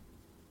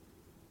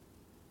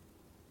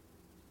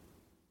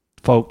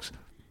 Folks,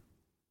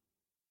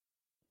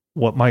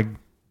 what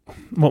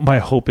my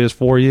hope is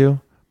for you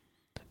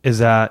is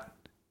that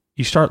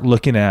you start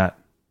looking at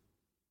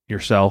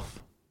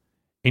yourself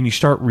and you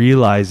start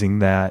realizing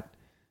that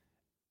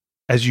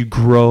as you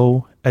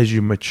grow, as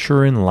you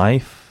mature in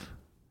life,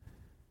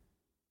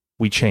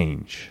 we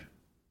change.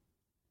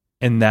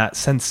 And that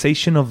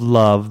sensation of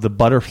love, the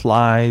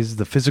butterflies,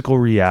 the physical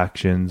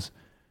reactions,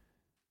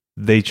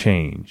 they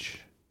change.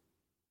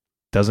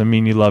 Doesn't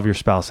mean you love your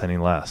spouse any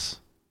less.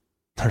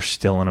 They're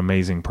still an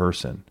amazing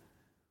person.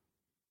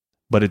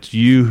 But it's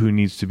you who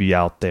needs to be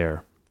out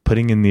there,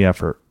 putting in the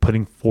effort,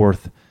 putting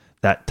forth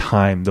that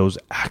time, those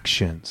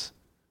actions,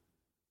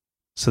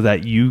 so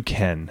that you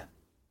can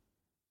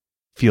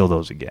feel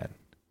those again.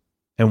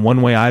 And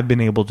one way I've been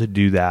able to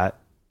do that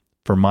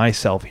for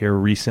myself here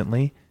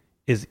recently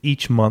is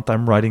each month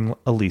I'm writing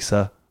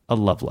Elisa a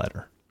love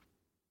letter.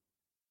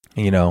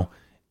 You know,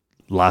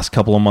 last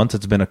couple of months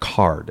it's been a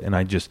card, and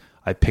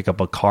I pick up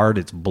a card,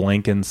 it's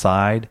blank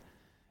inside,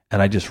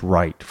 and I just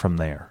write from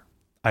there.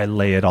 I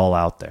lay it all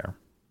out there.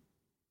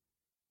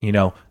 You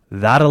know,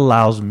 that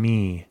allows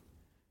me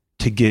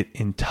to get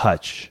in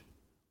touch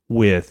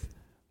with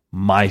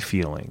my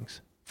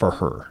feelings for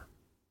her.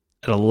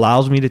 It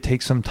allows me to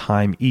take some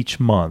time each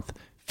month,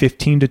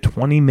 15 to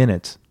 20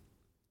 minutes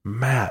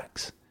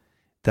max,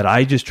 that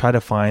I just try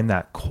to find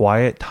that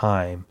quiet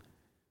time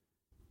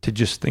to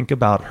just think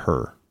about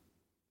her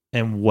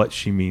and what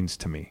she means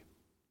to me.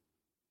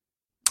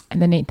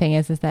 And the neat thing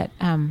is that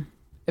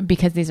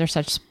because these are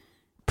such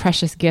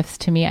precious gifts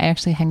to me, I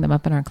actually hang them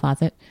up in our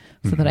closet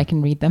so that I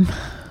can read them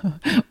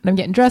when I'm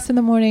getting dressed in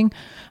the morning.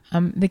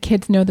 The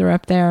kids know they're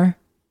up there.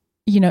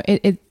 You know,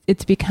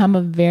 it's become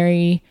a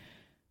very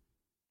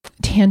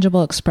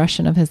tangible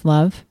expression of his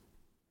love.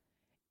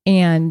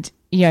 And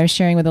yeah, I was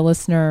sharing with a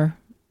listener,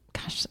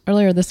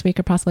 earlier this week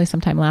or possibly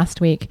sometime last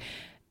week,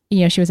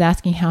 you know, she was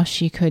asking how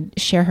she could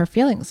share her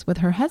feelings with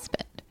her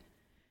husband.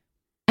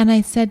 And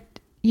I said,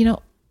 you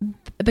know,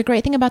 the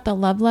great thing about the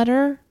love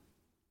letter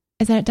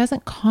is that it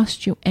doesn't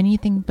cost you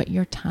anything but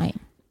your time.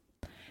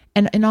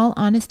 And in all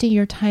honesty,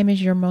 your time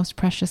is your most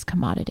precious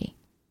commodity.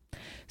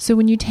 So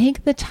when you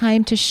take the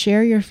time to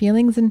share your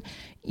feelings, and,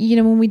 you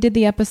know, when we did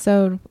the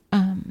episode,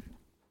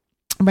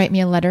 Write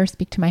Me a Letter,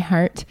 Speak to My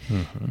Heart,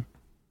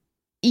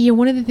 you know,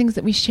 one of the things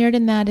that we shared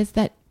in that is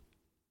that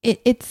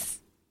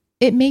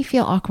it may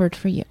feel awkward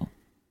for you,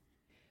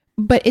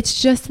 but it's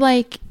just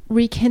like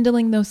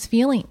rekindling those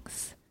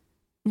feelings,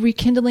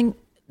 rekindling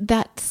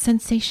that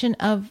sensation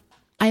of,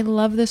 I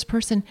love this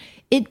person.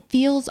 It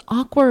feels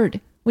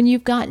awkward when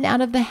you've gotten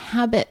out of the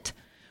habit,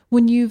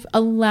 when you've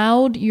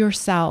allowed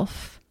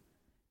yourself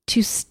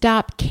to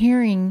stop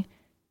caring.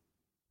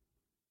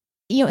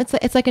 You know,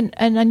 it's like an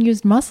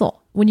unused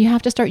muscle. When you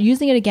have to start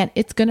using it again,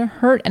 it's going to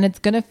hurt and it's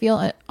going to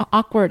feel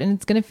awkward and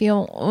it's going to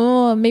feel,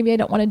 oh, maybe I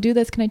don't want to do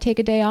this. Can I take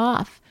a day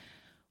off?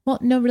 Well,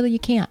 no, really, you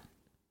can't.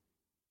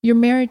 Your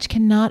marriage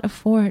cannot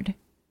afford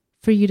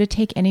for you to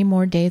take any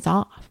more days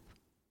off.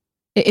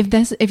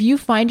 If you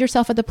find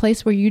yourself at the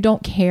place where you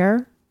don't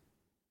care,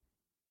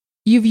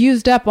 you've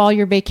used up all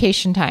your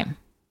vacation time.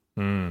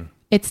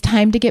 It's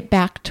time to get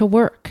back to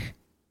work.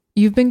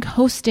 You've been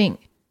coasting.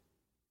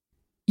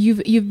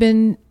 You've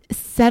been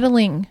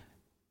settling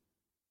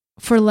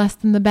for less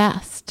than the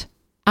best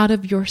out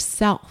of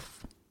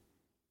yourself.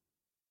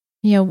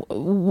 You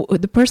know,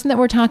 the person that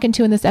we're talking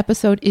to in this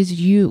episode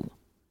is you,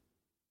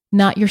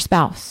 not your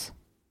spouse.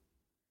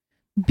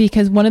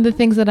 Because one of the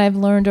things that I've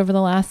learned over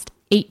the last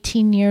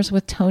 18 years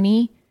with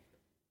Tony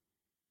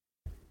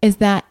is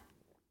that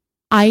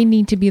I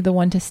need to be the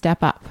one to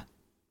step up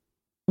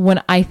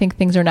when I think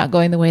things are not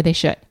going the way they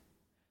should.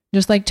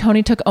 Just like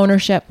Tony took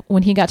ownership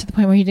when he got to the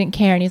point where he didn't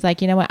care. And he's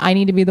like, you know what? I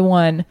need to be the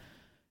one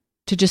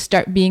to just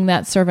start being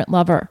that servant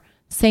lover.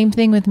 Same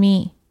thing with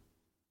me.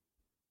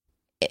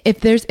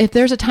 If there's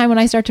a time when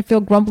I start to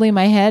feel grumbly in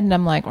my head and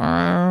I'm like,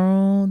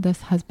 oh,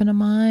 this husband of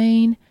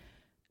mine,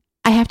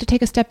 I have to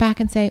take a step back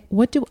and say,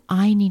 what do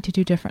I need to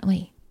do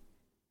differently?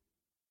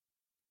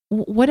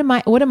 What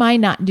am I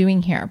not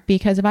doing here?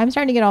 Because if I'm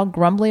starting to get all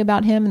grumbly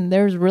about him and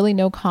there's really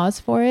no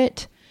cause for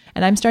it,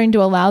 and I'm starting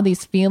to allow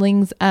these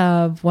feelings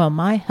of, well,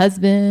 my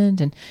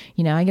husband, and,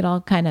 you know, I get all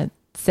kind of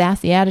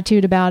sassy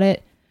attitude about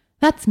it,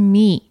 that's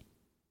me.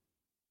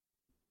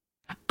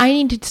 I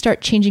need to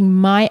start changing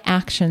my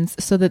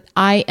actions so that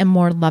I am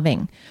more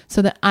loving,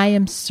 so that I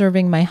am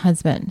serving my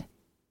husband,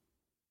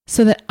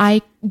 so that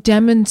I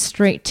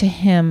demonstrate to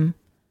him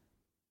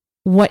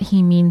what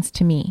he means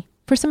to me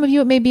For some of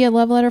you, it may be a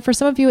love letter. For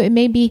some of you, it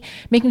may be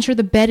making sure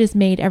the bed is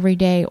made every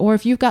day. Or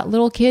if you've got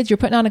little kids, you're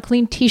putting on a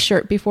clean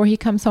t-shirt before he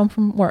comes home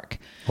from work.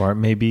 Or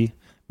maybe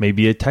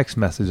a text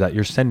message that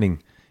you're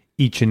sending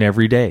each and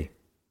every day,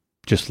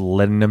 just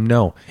letting them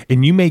know.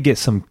 And you may get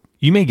some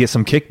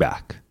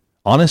kickback.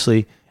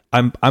 Honestly,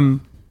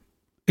 I'm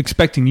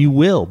expecting you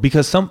will,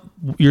 because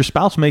your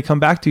spouse may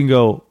come back to you and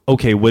go,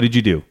 okay, what did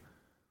you do?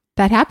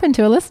 That happened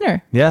to a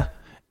listener. Yeah.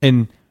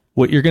 And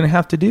what you're going to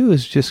have to do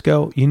is just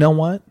go, you know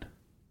what?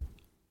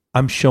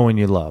 I'm showing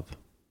you love.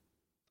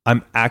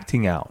 I'm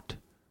acting out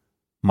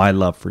my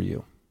love for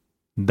you.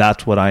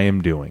 That's what I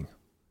am doing.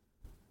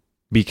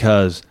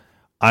 Because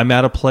I'm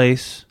at a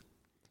place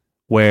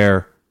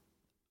where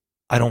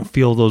I don't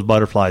feel those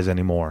butterflies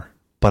anymore,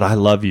 but I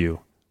love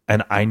you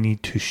and I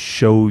need to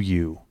show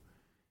you,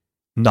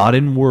 not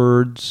in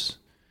words,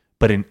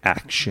 but in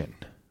action.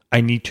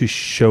 I need to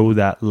show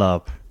that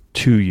love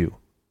to you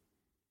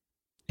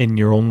in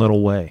your own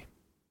little way.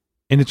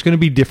 And it's going to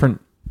be different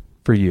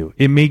for you.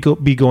 It may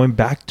be going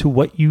back to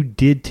what you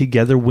did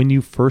together when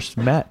you first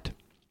met.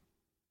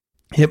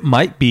 It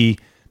might be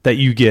that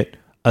you get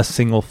a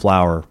single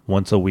flower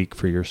once a week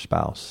for your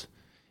spouse.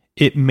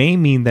 It may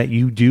mean that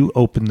you do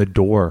open the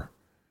door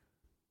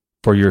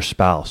for your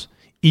spouse,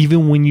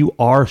 even when you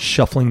are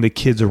shuffling the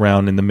kids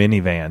around in the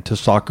minivan to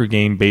soccer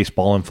game,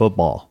 baseball, and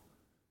football.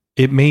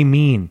 It may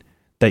mean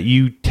that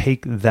you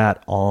take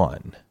that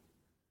on.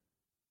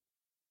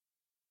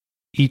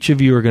 Each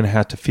of you are going to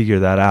have to figure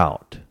that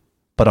out.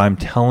 But I'm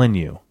telling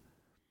you,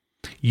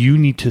 you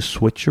need to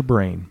switch your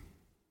brain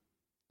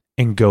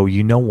and go,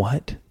 you know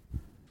what?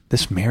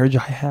 This marriage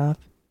I have,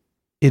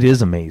 it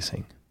is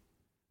amazing.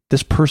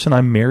 This person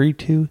I'm married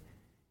to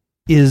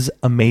is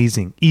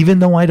amazing. Even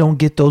though I don't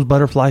get those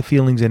butterfly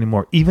feelings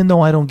anymore, even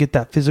though I don't get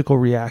that physical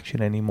reaction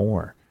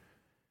anymore,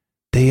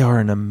 they are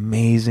an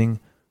amazing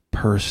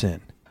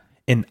person.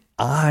 And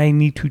I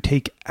need to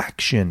take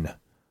action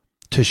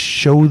to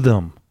show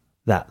them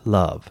that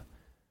love.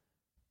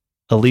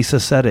 Elisa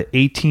said it,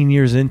 18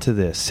 years into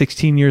this,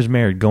 16 years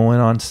married, going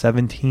on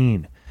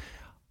 17.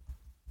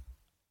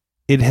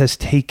 It has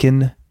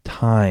taken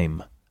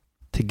time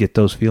to get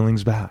those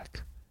feelings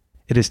back.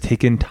 It has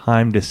taken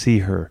time to see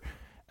her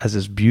as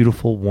this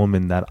beautiful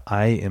woman that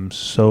I am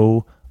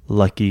so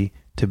lucky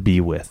to be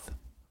with.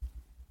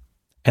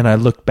 And I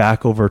look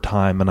back over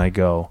time and I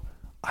go,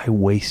 I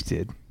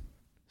wasted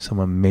some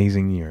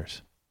amazing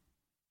years.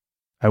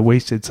 I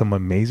wasted some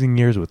amazing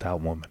years with that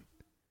woman,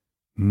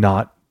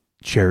 not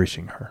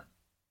cherishing her.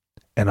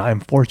 And I'm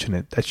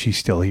fortunate that she's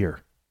still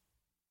here.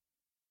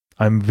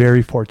 I'm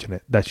very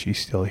fortunate that she's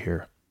still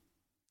here.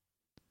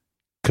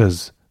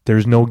 Because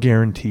there's no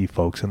guarantee,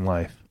 folks, in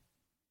life.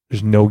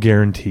 There's no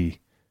guarantee.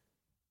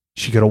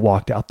 She could have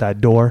walked out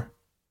that door,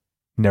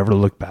 never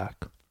looked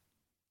back.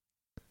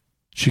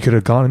 She could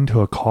have gone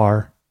into a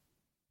car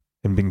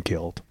and been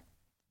killed.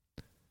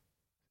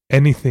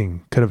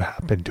 Anything could have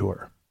happened to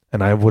her,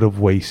 and I would have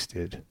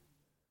wasted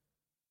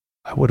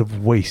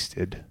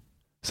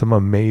some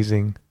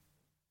amazing,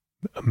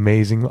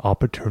 amazing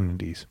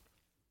opportunities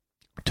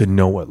to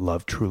know what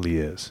love truly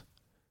is.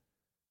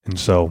 And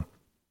so,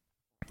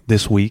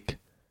 this week,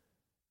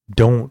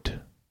 don't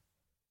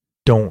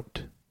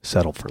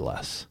settle for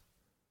less.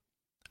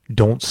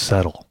 Don't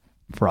settle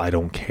for I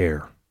don't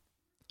care.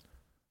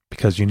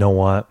 Because you know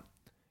what?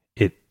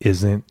 It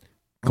isn't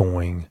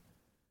going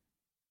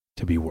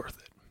to be worth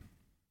it.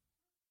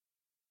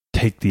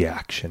 Take the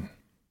action.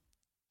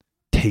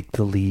 Take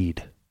the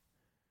lead.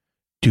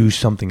 Do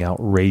something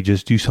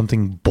outrageous. Do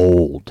something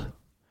bold.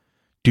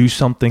 Do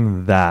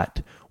something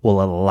that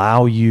will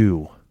allow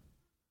you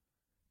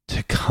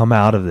to come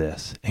out of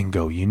this and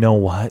go, you know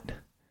what?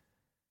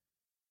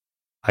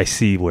 I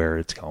see where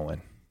it's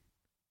going.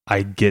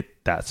 I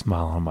get that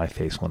smile on my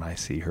face when I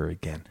see her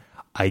again.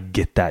 I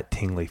get that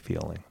tingly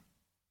feeling.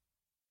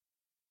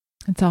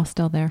 It's all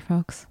still there,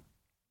 folks.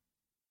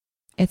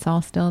 It's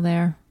all still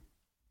there.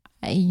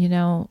 You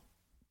know,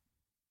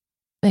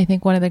 I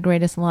think one of the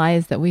greatest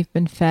lies that we've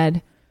been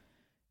fed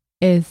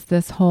is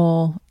this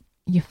whole,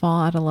 you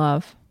fall out of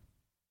love.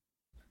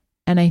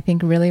 And I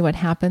think really what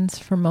happens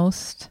for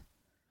most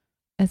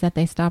is that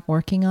they stop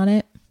working on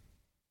it.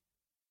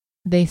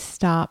 They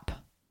stop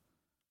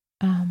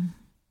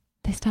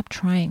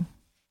trying.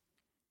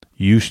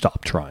 You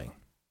stop trying.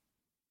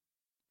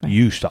 Right.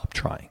 You stop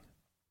trying.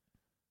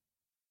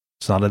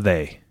 It's not a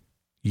they.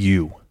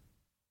 You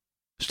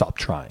stop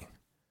trying.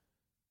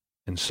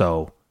 And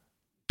so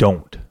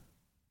don't.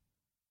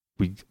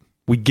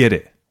 We get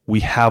it.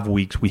 We have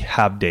weeks. We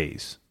have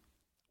days.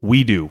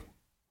 We do.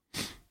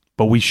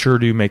 But we sure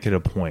do make it a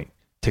point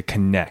to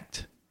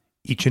connect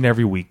each and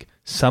every week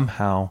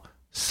somehow,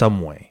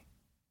 some way.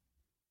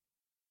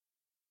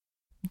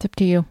 It's up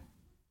to you.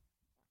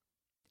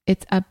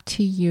 It's up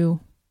to you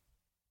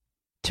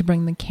to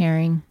bring the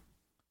caring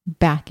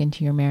back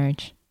into your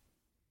marriage.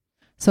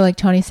 So like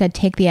Tony said,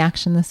 take the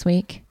action this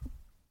week.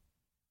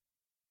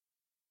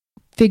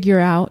 Figure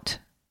out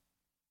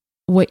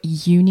what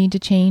you need to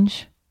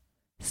change.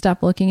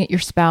 Stop looking at your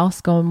spouse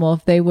going, well,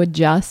 if they would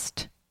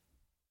just.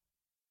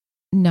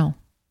 No,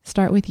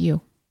 start with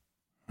you.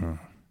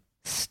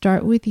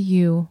 Start with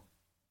you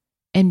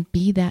and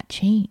be that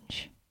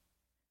change.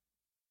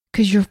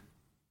 Because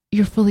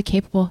you're fully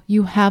capable.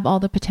 You have all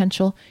the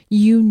potential.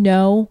 You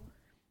know,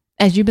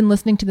 as you've been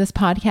listening to this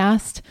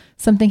podcast,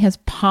 something has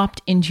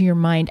popped into your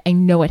mind. I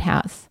know it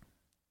has.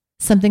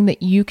 Something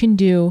that you can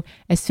do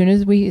as soon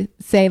as we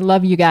say,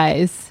 love you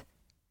guys,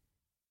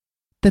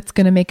 that's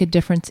going to make a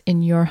difference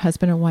in your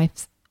husband or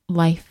wife's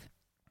life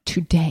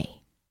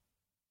today.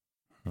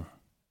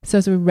 So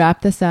as we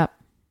wrap this up,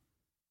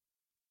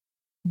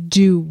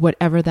 do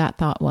whatever that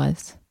thought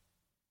was.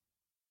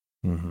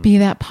 Be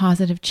that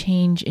positive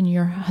change in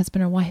your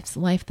husband or wife's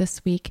life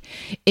this week.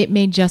 It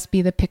may just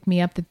be the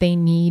pick-me-up that they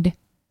need.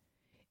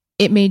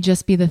 It may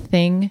just be the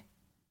thing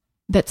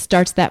that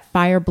starts that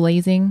fire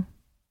blazing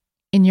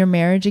in your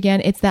marriage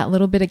again. It's that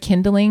little bit of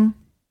kindling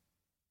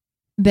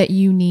that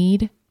you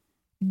need.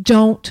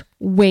 Don't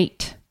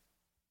wait,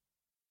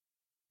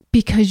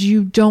 because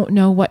you don't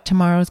know what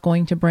tomorrow is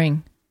going to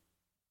bring.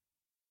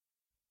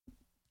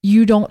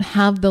 You don't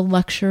have the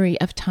luxury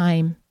of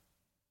time.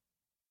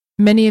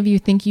 Many of you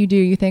think you do.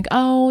 You think,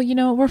 oh,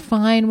 we're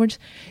fine.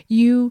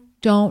 You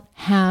don't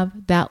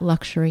have that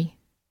luxury.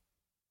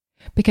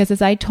 Because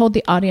as I told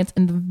the audience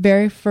in the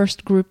very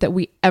first group that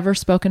we ever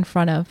spoke in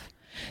front of,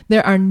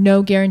 there are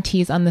no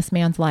guarantees on this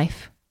man's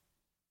life.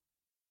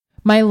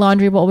 My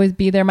laundry will always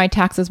be there. My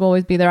taxes will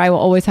always be there. I will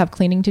always have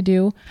cleaning to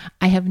do.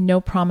 I have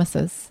no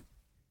promises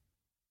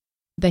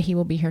that he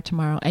will be here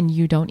tomorrow, and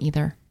you don't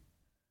either.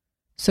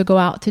 So go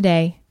out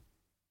today.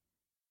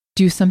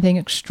 Do something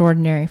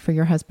extraordinary for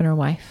your husband or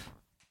wife.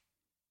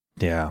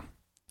 Yeah.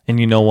 And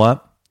you know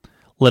what?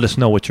 Let us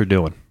know what you're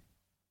doing.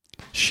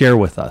 Share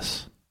with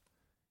us.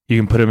 You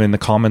can put them in the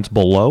comments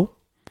below,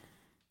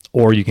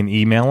 or you can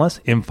email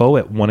us,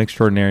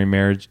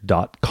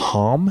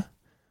 info@oneextraordinarymarriage.com,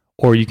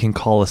 or you can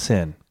call us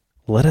in.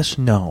 Let us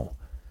know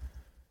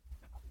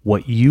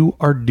what you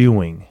are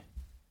doing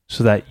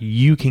so that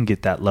you can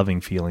get that loving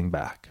feeling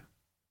back.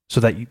 So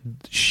that you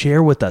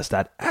share with us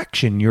that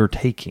action you're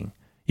taking.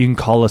 You can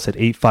call us at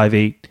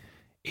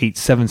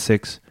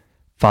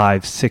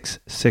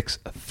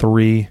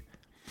 858-876-5663.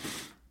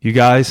 You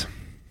guys,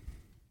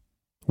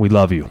 we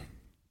love you.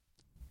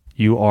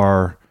 You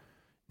are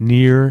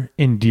near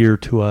and dear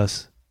to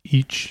us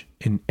each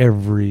and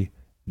every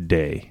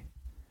day.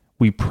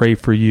 We pray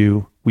for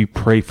you. We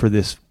pray for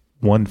this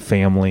one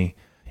family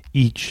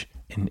each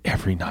and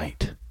every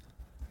night.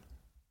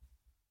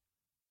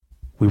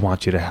 We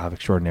want you to have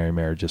extraordinary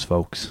marriages,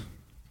 folks.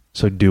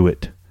 So do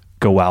it.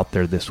 Go out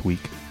there this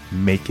week.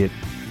 Make it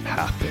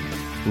happen.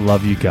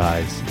 Love you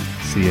guys.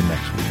 See you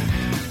next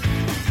week.